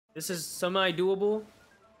This is semi-doable.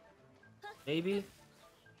 Maybe.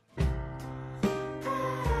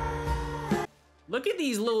 Look at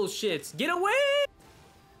these little shits. Get away!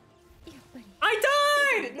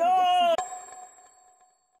 I died! No!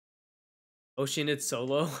 Oceanid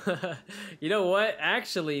solo. You know what?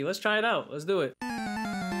 Actually, let's try it out. Let's do it.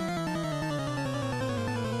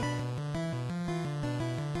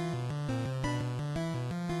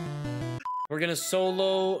 We're gonna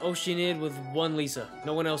solo Oceanid with one Lisa.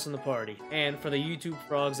 No one else in the party. And for the YouTube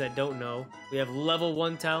frogs that don't know, we have level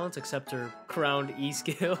 1 talents except her crowned E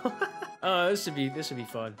skill. Oh, this should be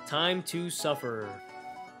fun. Time to suffer.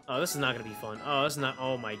 Oh, this is not gonna be fun. Oh, this is not.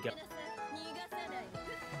 Oh my god.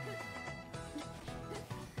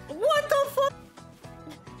 What the fuck?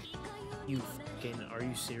 You fucking. Are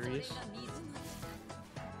you serious?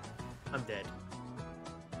 I'm dead.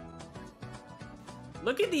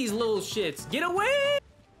 Look at these little shits. Get away!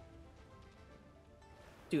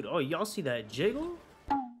 Dude, oh, y'all see that jiggle?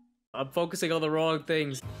 I'm focusing on the wrong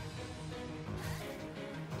things.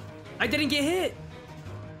 I didn't get hit!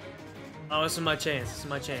 Oh, this is my chance. This is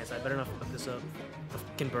my chance. I better not fuck this up. The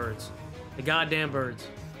fucking birds. The goddamn birds.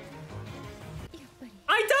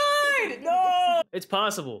 I died! No! It's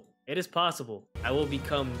possible. It is possible. I will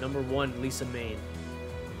become #1 Lisa main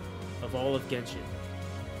of all of Genshin.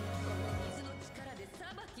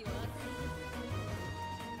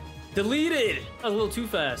 Deleted! That was a little too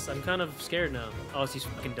fast. I'm kind of scared now. Oh, it's these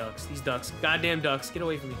fucking ducks. These ducks. Goddamn ducks. Get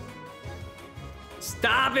away from me.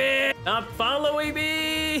 Stop it! Stop following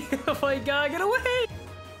me! Oh my god, get away!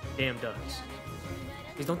 Damn ducks.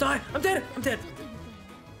 Please don't die! I'm dead! I'm dead!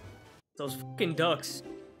 Those fucking ducks.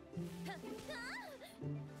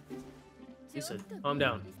 Lisa, calm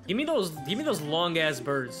down. Give me those long ass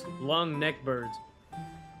birds. Long neck birds.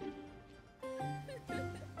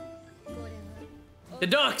 The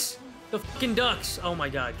ducks! The fucking ducks! Oh my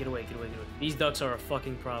god, get away, get away, get away. These ducks are a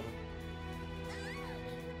fucking problem.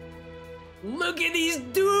 Look at these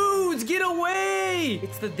dudes! Get away!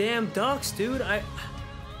 It's the damn ducks, dude.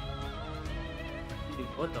 Dude,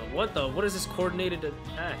 what is this coordinated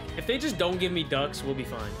attack? If they just don't give me ducks, we'll be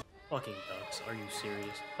fine. Fucking ducks, are you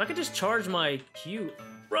serious? If I could just charge my Q.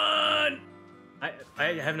 Run! I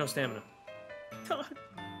have no stamina.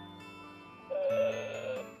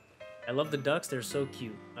 I love the ducks, they're so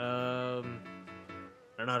cute. I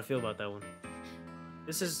don't know how to feel about that one.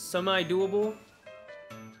 This is semi-doable.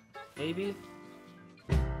 Maybe.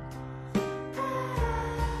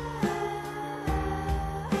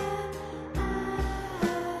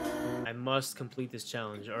 I must complete this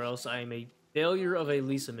challenge, or else I am a failure of a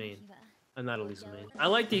Lisa main. I'm not a Lisa main. I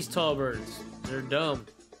like these tall birds. They're dumb.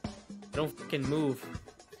 They don't fucking move.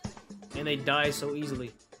 And they die so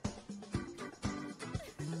easily.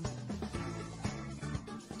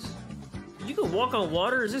 You can walk on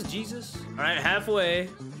water? Is this Jesus? Alright, halfway.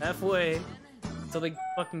 Halfway. Until they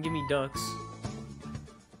fucking give me ducks.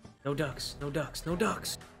 No ducks. No ducks. No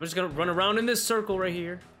ducks. I'm just gonna run around in this circle right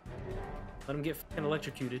here. Let them get fucking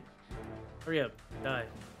electrocuted. Hurry up. Die.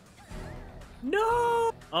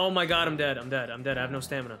 No! Oh my god, I'm dead. I'm dead. I'm dead. I have no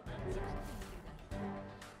stamina.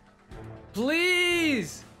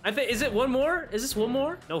 Please! I think, is it one more? Is this one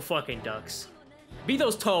more? No fucking ducks. Be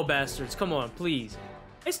those tall bastards. Come on, please.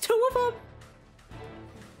 It's 2 of them!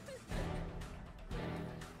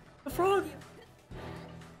 The frog!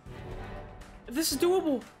 This is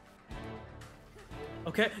doable.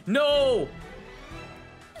 Okay. No!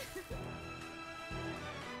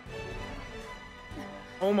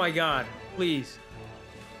 Oh my god. Please.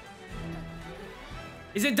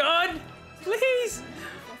 Is it done? Please!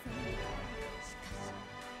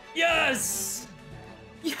 Yes!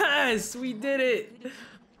 Yes! We did it!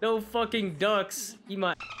 No fucking ducks. Eat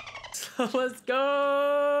my Let's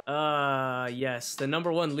go! Yes. The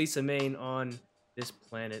 #1 Lisa main on this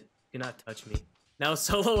planet. Do not touch me. Now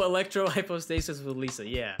solo electro hypostasis with Lisa.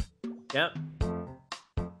 Yeah. Yep.